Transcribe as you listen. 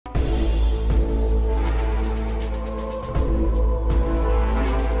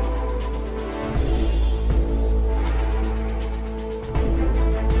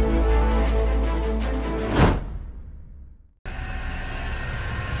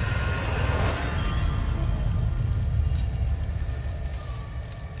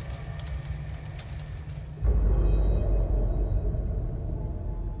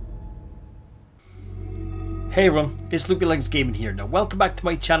Hey everyone, it's Loopy Gaming here. Now welcome back to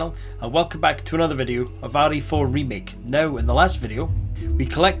my channel and welcome back to another video of RE4 Remake. Now in the last video, we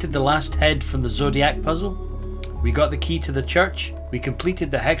collected the last head from the Zodiac puzzle, we got the key to the church, we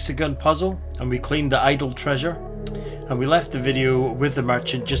completed the hexagon puzzle and we claimed the idol treasure, and we left the video with the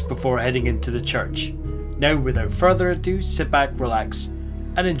merchant just before heading into the church. Now without further ado, sit back, relax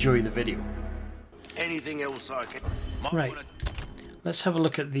and enjoy the video. Anything else I can... Right, let's have a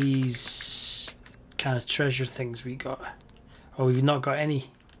look at these kind of treasure things we got. Oh, we've not got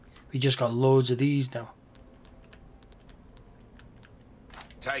any. We just got loads of these now.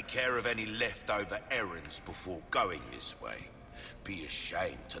 Take care of any leftover errands before going this way. Be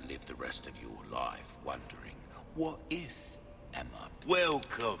ashamed to live the rest of your life wondering, what if am I?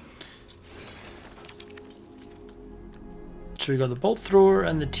 Welcome. So we got the bolt thrower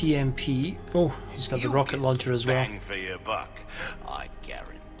and the TMP. Oh, he's got the rocket launcher as well. Bang for your buck, I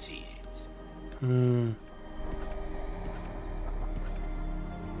guarantee it.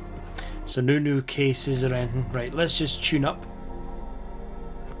 So no new cases or anything. Right, let's just tune up.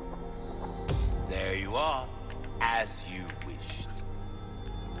 There you are, as you wished.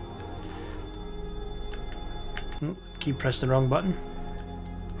 Keep pressing the wrong button.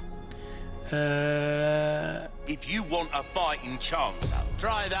 If you want a fighting chance,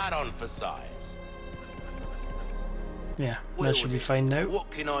 try that on for size. Yeah, that should be fine now. What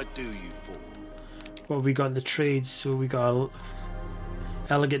can I do you for? What have we got in the trades? So we got a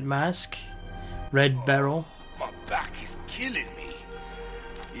elegant mask, red barrel. My back is killing me.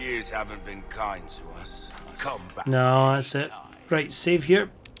 Years haven't been kind to us. Come back. No, that's it. Right, save here.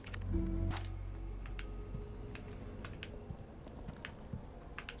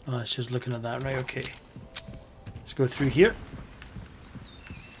 Oh, it's just looking at that. Right, okay. Let's go through here.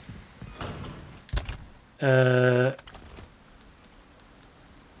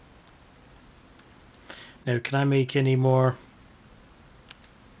 Now, can I make any more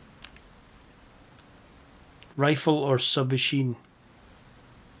rifle or submachine?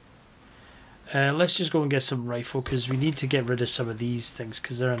 Let's just go and get some rifle because we need to get rid of some of these things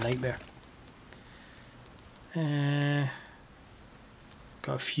because they're a nightmare.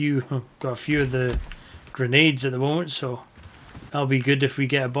 Got a few of the grenades at the moment, so that'll be good if we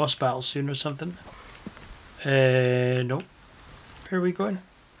get a boss battle soon or something. Nope. Where are we going?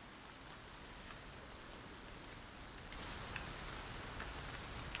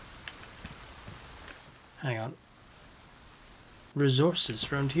 Hang on.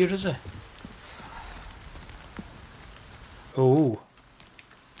 Resources around here, is it? Oh.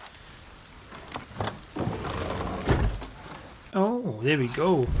 Oh, there we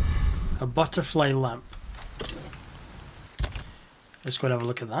go. A butterfly lamp. Let's go and have a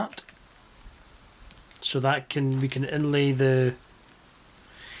look at that. So that we can inlay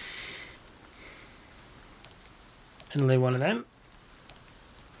one of them.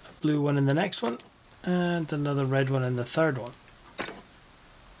 A blue one in the next one. And another red one in the third one.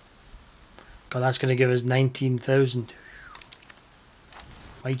 God, that's going to give us 19,000.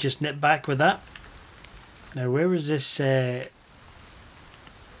 Might just nip back with that. Now, where was this?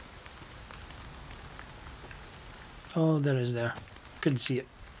 Oh, there is there. Couldn't see it.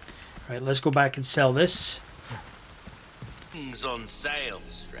 Right, let's go back and sell this. Things on sale,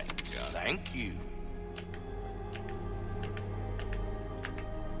 stranger. Thank you.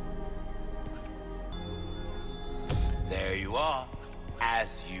 There you are,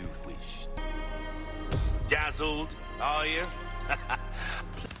 as you wished. Dazzled, are you?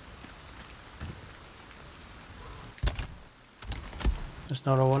 That's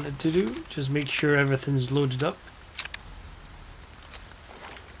not what I wanted to do. Just make sure everything's loaded up.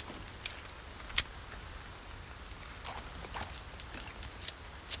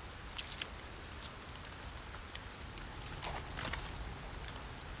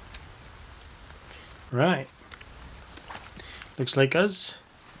 Right. Looks like us.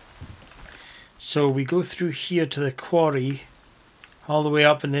 So we go through here to the quarry, all the way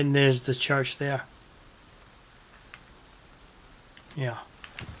up, and then there's the church there. Yeah.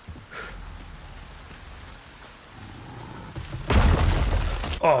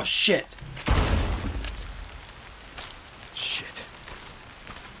 Oh shit. Shit.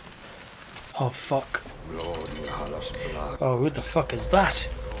 Oh fuck. Oh, what the fuck is that?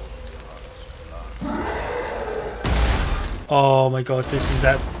 Oh my god, this is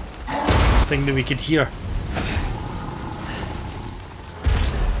that thing that we could hear.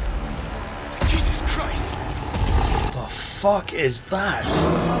 Jesus Christ! The fuck is that?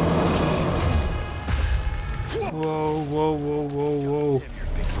 Whoa, whoa, whoa, whoa, whoa.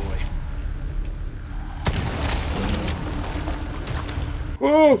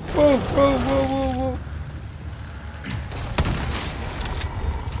 Whoa, whoa, whoa, whoa, whoa, whoa.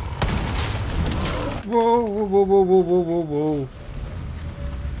 Whoa, whoa, whoa, whoa, whoa, whoa, whoa, whoa.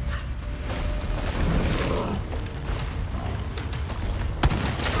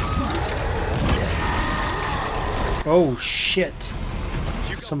 Oh shit.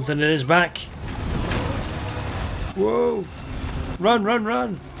 Something in his back. Whoa. Run, run,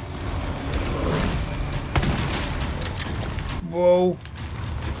 run. Whoa.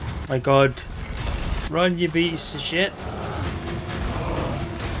 My god. Run, you piece of shit.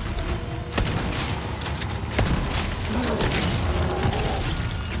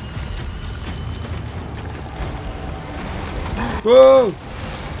 Whoa.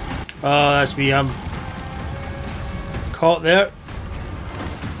 Oh, that's me. I'm caught there.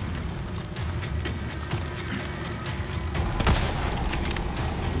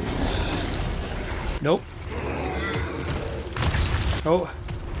 Nope. Oh.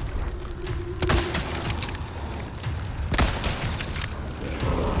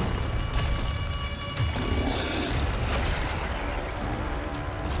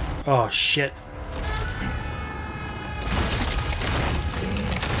 Oh shit.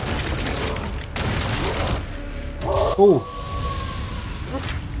 Oh.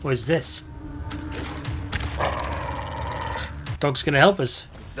 What is this? Dog's gonna help us.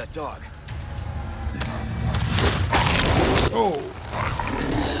 It's that dog. Oh.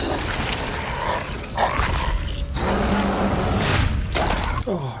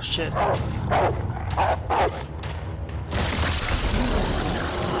 Oh shit.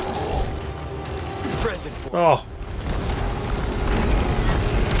 Present for Oh.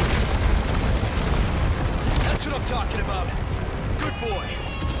 That's what I'm talking about. Good boy.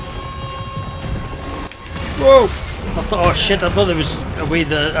 Whoa! I thought, oh shit, I thought there was a way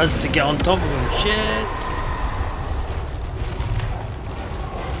that us to get on top of him. Shit.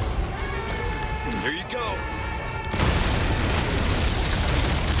 Here you go.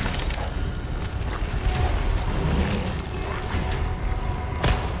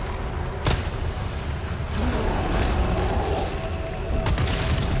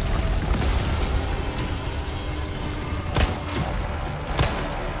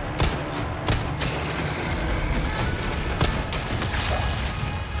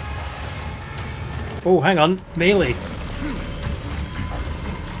 Oh, hang on. Melee.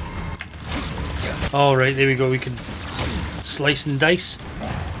 Alright, there we go. We can slice and dice.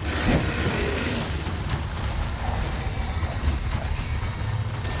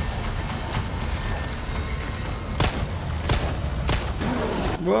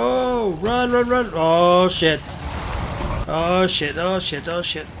 Whoa! Run, run, run! Oh shit! Oh shit! Oh shit! Oh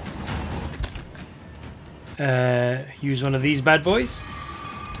shit! Use one of these bad boys.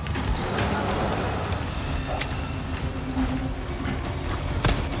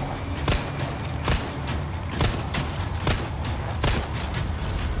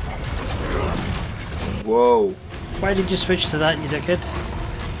 Whoa! Why did you switch to that, you dickhead?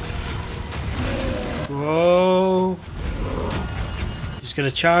 Whoa! He's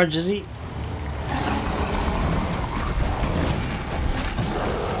gonna charge, is he?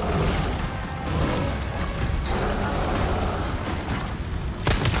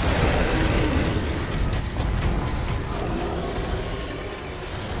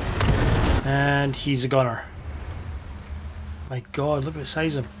 And he's a gunner. My god, look at the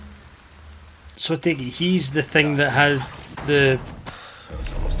size of him. So I take it he's the thing that has the... That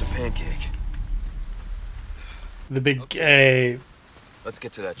was almost a pancake. The big... Let's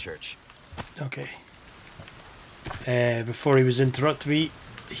get to that church. Okay. Before he was interrupted,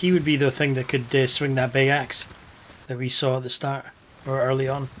 he would be the thing that could swing that big axe that we saw at the start, or early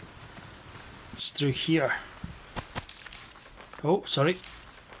on. It's through here. Oh, sorry.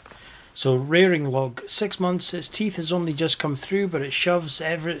 So, rearing log. 6 months, its teeth has only just come through, but it shoves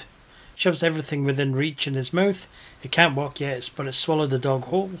everything within reach in his mouth. It can't walk yet, but it swallowed the dog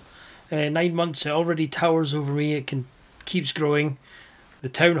whole. 9 months, it already towers over me. It keeps growing. The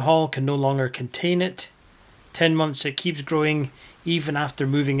town hall can no longer contain it. 10 months, it keeps growing. Even after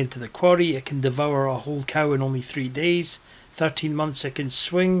moving into the quarry, it can devour a whole cow in only 3 days. 13 months, it can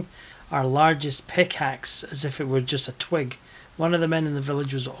swing our largest pickaxe as if it were just a twig. One of the men in the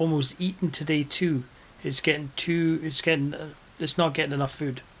village was almost eaten today too. It's not getting enough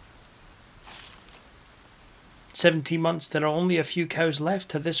food. 17 months, there are only a few cows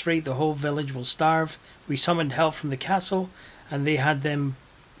left. At this rate, the whole village will starve. We summoned help from the castle, and they had them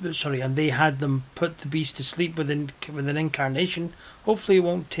put the beast to sleep with an incarnation. Hopefully, it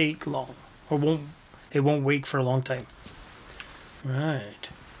won't take long, it won't wake for a long time. Right.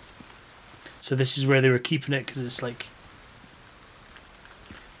 So this is where they were keeping it, because it's like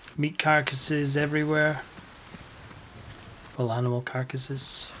meat carcasses everywhere. Well, animal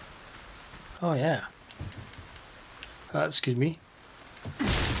carcasses. Oh yeah. Excuse me.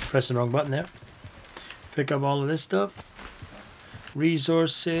 Pressing the wrong button there. Pick up all of this stuff.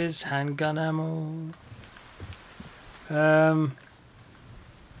 Resources, handgun ammo.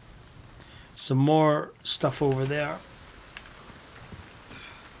 Some more stuff over there.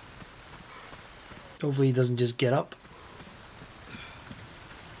 Hopefully he doesn't just get up.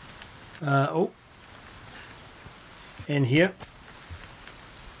 Oh. In here.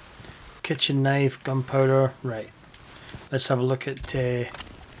 Kitchen knife, gunpowder. Right. Let's have a look at the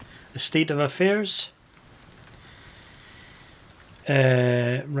state of affairs.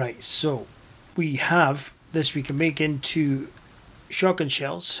 Right, so we have this we can make into shotgun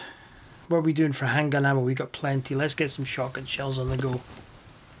shells. What are we doing for handgun ammo? We got plenty. Let's get some shotgun shells on the go.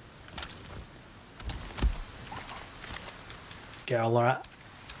 Get all our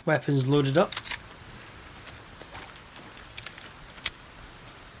weapons loaded up.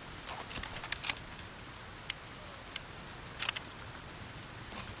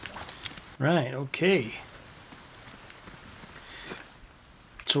 Right, okay.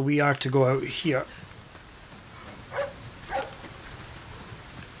 So we are to go out here.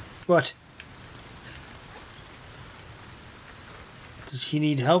 What? Does he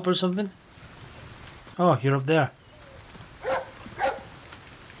need help or something? Oh, you're up there.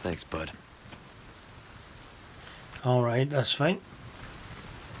 Thanks, bud. Alright, that's fine.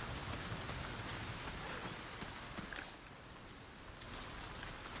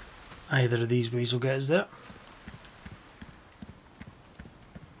 Either of these ways will get us there.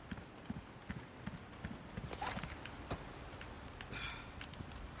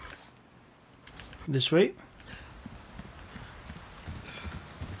 This way.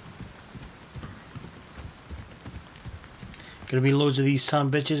 Gonna be loads of these son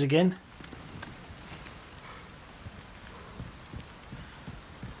bitches again.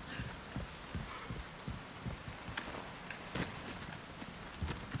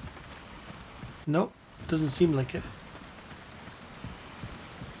 Nope, doesn't seem like it.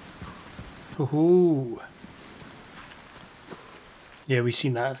 Ooh. Yeah, we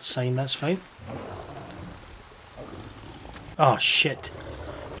seen that sign, that's fine. Oh shit.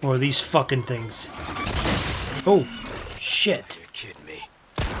 More of these fucking things. Oh shit. You're kidding me.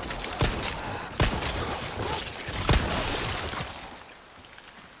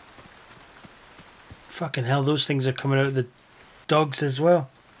 Fucking hell, those things are coming out of the dogs as well.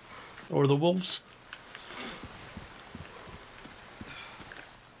 Or the wolves.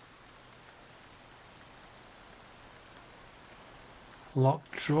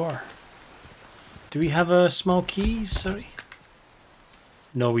 Locked drawer. Do we have a small key? Sorry.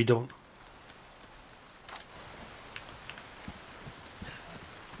 No, we don't.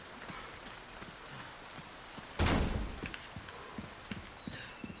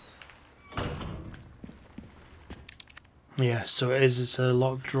 Yeah, so it is. It's a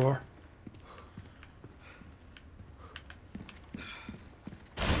locked drawer.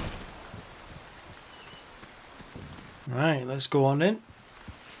 Right, let's go on in.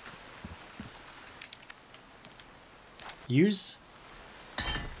 Use.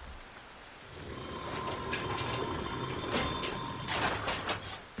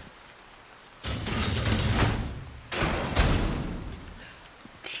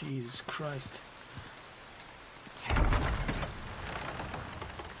 Jesus Christ.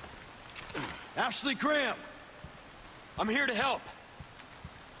 Ashley Graham! I'm here to help.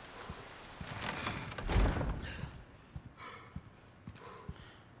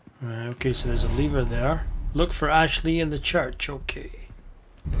 Right, okay, so there's a lever there. Look for Ashley in the church. Okay.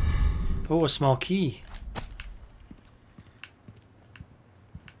 Oh, a small key.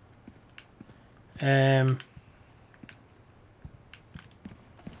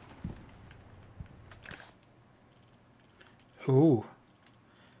 Oh.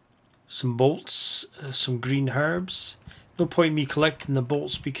 Some bolts, some green herbs. No point in me collecting the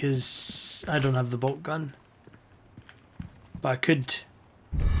bolts because I don't have the bolt gun. But I could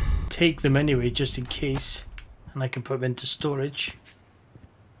take them anyway just in case, and I can put them into storage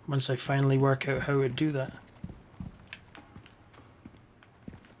once I finally work out how to do that.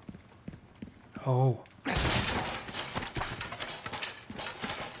 Oh.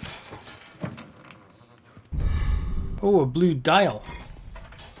 Oh, a blue dial.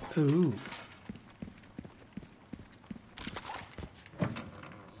 Ooh.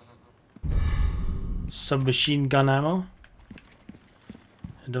 Submachine gun ammo.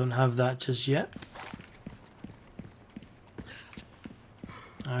 I don't have that just yet.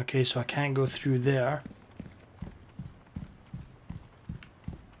 Okay, so I can't go through there.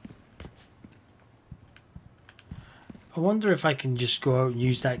 I wonder if I can just go out and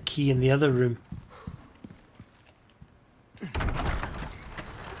use that key in the other room.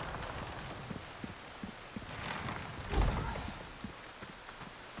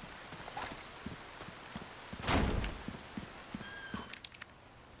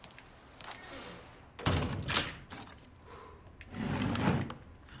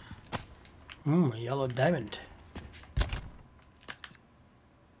 A yellow diamond.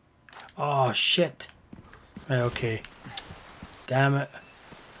 Oh shit. Right, okay. Damn it.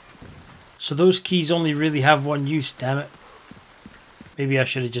 So those keys only really have one use, damn it. Maybe I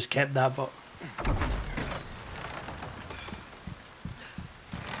should have just kept that, but...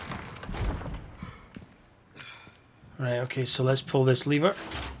 Right, okay, so let's pull this lever.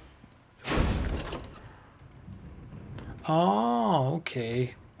 Oh,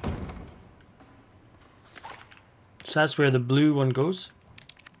 okay. So that's where the blue one goes.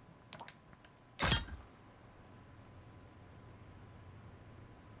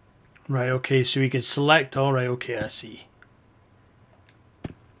 Right, okay, so we can select, alright, okay, I see.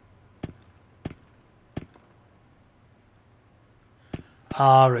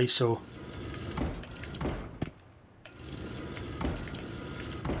 Right, so...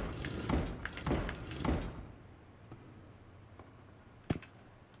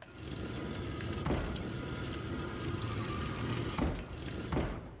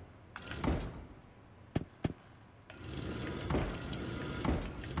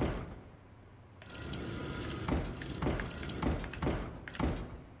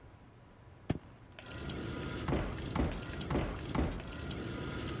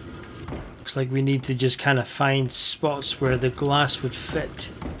 Looks like we need to just kind of find spots where the glass would fit.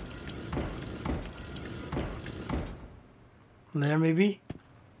 There maybe?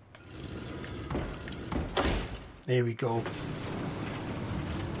 There we go.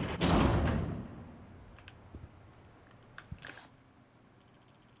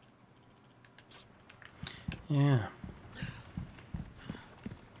 Yeah.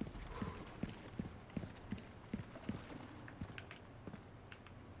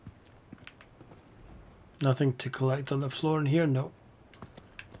 Nothing to collect on the floor in here? No.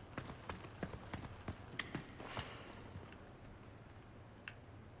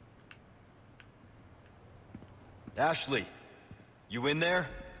 Ashley, you in there?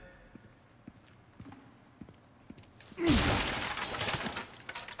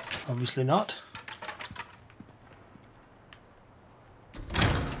 Obviously not.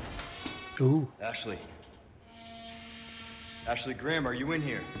 Ooh. Ashley. Ashley Graham, are you in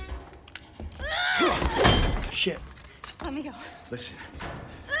here? Shit. Just let me go. Listen.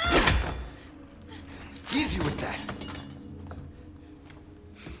 Easy with that.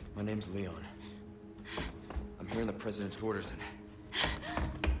 My name's Leon. I'm here in the president's quarters and...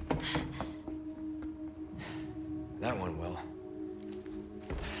 that went well.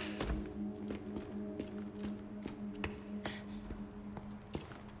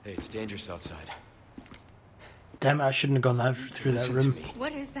 Hey, it's dangerous outside. Damn it, I shouldn't have gone that through that room.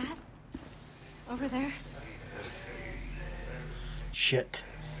 What is that? Over there? Shit.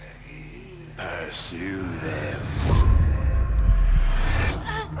 Pursue them.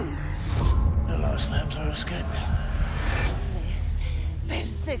 The lost lambs are escaping.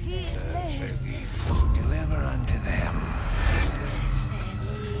 Perseguirles. Deliver unto them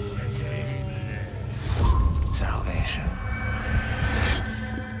salvation.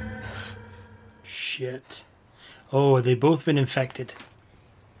 Shit. Oh, they both been infected.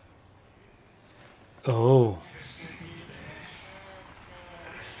 Oh.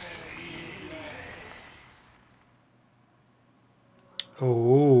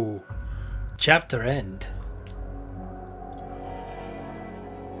 Oh. Chapter end.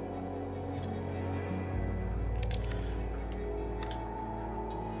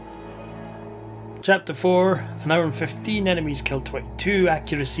 Chapter 4, an hour and 15, enemies killed 22,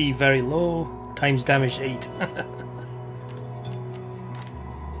 accuracy very low, times damage 8.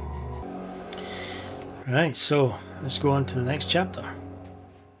 Right, so let's go on to the next chapter.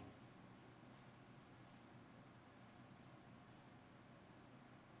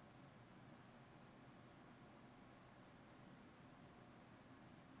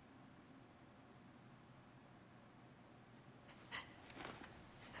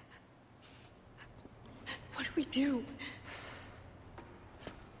 What do we do?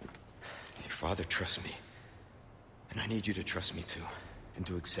 Your father trusts me. And I need you to trust me too. And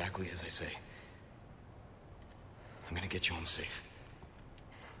do exactly as I say. I'm gonna get you home safe.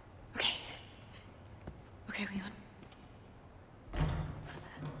 Okay. Okay, Leon.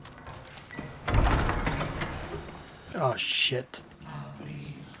 Oh shit.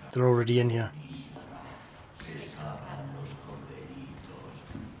 They're already in here.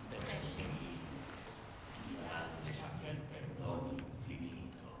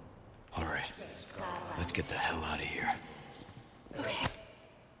 Alright. Let's get the hell out of here. Okay.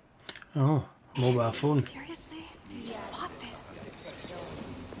 Oh, mobile phone. Seriously? Just bought this.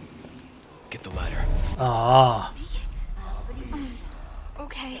 Get the ladder. Ah.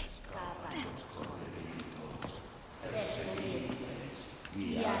 Okay.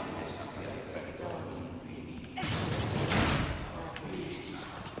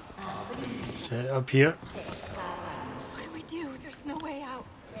 Up here. What do we do? There's no way out.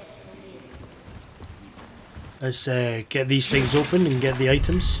 Let's get these things open and get the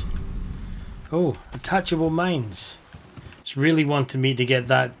items. Oh, attachable mines. It's really wanting me to get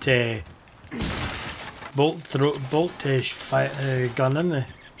that bolt gun in there.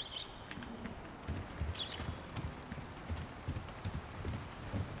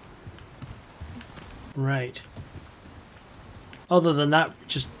 Right. Other than that,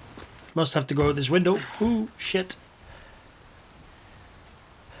 just must have to go out this window. Ooh, shit.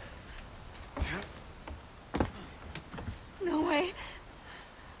 No way.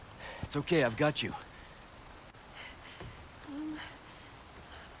 It's okay, I've got you.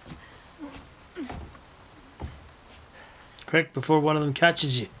 Quick, before one of them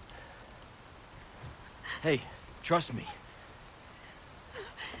catches you. Hey, trust me.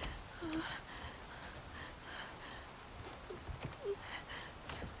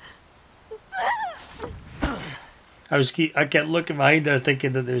 I kept looking behind her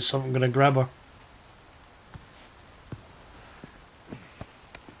thinking that there was something going to grab her.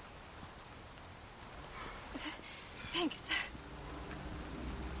 Thanks.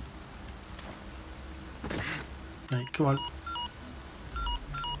 Right, come on.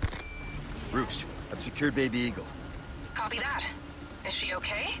 Roost, I've secured Baby Eagle. Copy that. Is she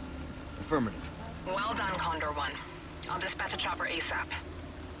okay? Affirmative. Well done, Condor 1. I'll dispatch a chopper ASAP.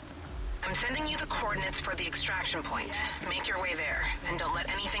 I'm sending you the coordinates for the extraction point. Make your way there, and don't let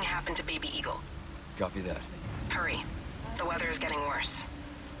anything happen to Baby Eagle. Copy that. Hurry. The weather is getting worse.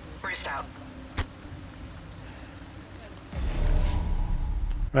 Roost out.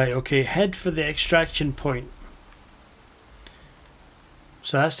 Right, okay, head for the extraction point.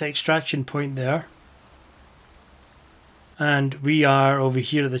 So that's the extraction point there. And we are over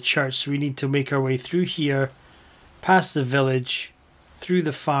here at the church, so we need to make our way through here, past the village, through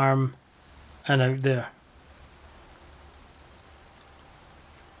the farm, and out there.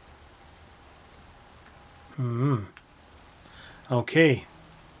 Okay.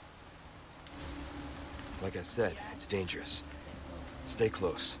 Like I said, it's dangerous. Stay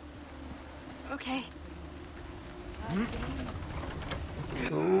close. Okay.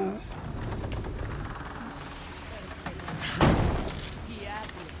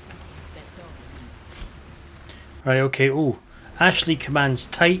 Right, okay, oh. Ashley commands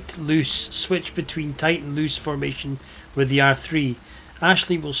tight, loose, switch between tight and loose formation with the R3.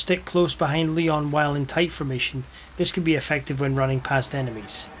 Ashley will stick close behind Leon while in tight formation. This can be effective when running past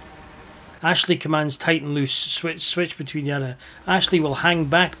enemies. Ashley commands tight and loose, switch between the other. Ashley will hang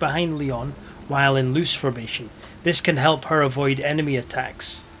back behind Leon while in loose formation. This can help her avoid enemy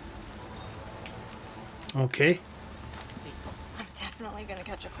attacks. Okay. I'm definitely gonna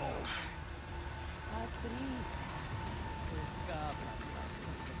catch a cold.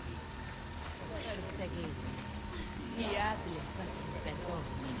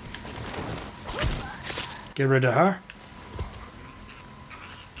 Get rid of her.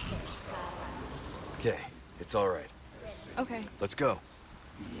 Okay, it's all right. Okay. Let's go.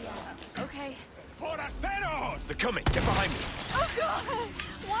 Okay. They're coming. Get behind me. Oh God!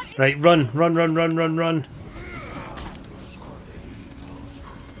 What? Right, run.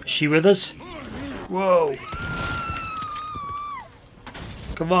 Is she with us? Whoa.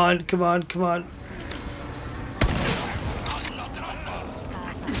 Come on.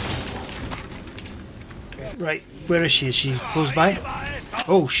 Right, where is she? Is she close by?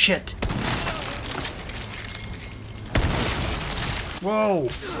 Oh shit. Whoa.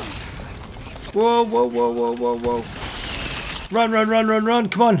 Run.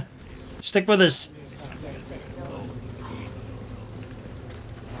 Come on. Stick with us.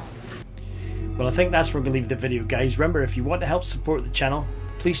 Well, I think that's where we're going to leave the video, guys. Remember, if you want to help support the channel,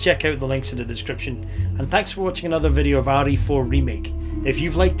 please check out the links in the description. And thanks for watching another video of RE4 Remake. If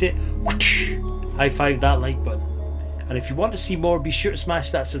you've liked it, whoosh, high five that like button. And if you want to see more, be sure to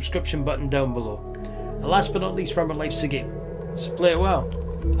smash that subscription button down below. And last but not least, remember, life's a game, so play it well.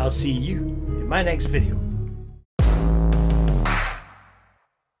 I'll see you in my next video.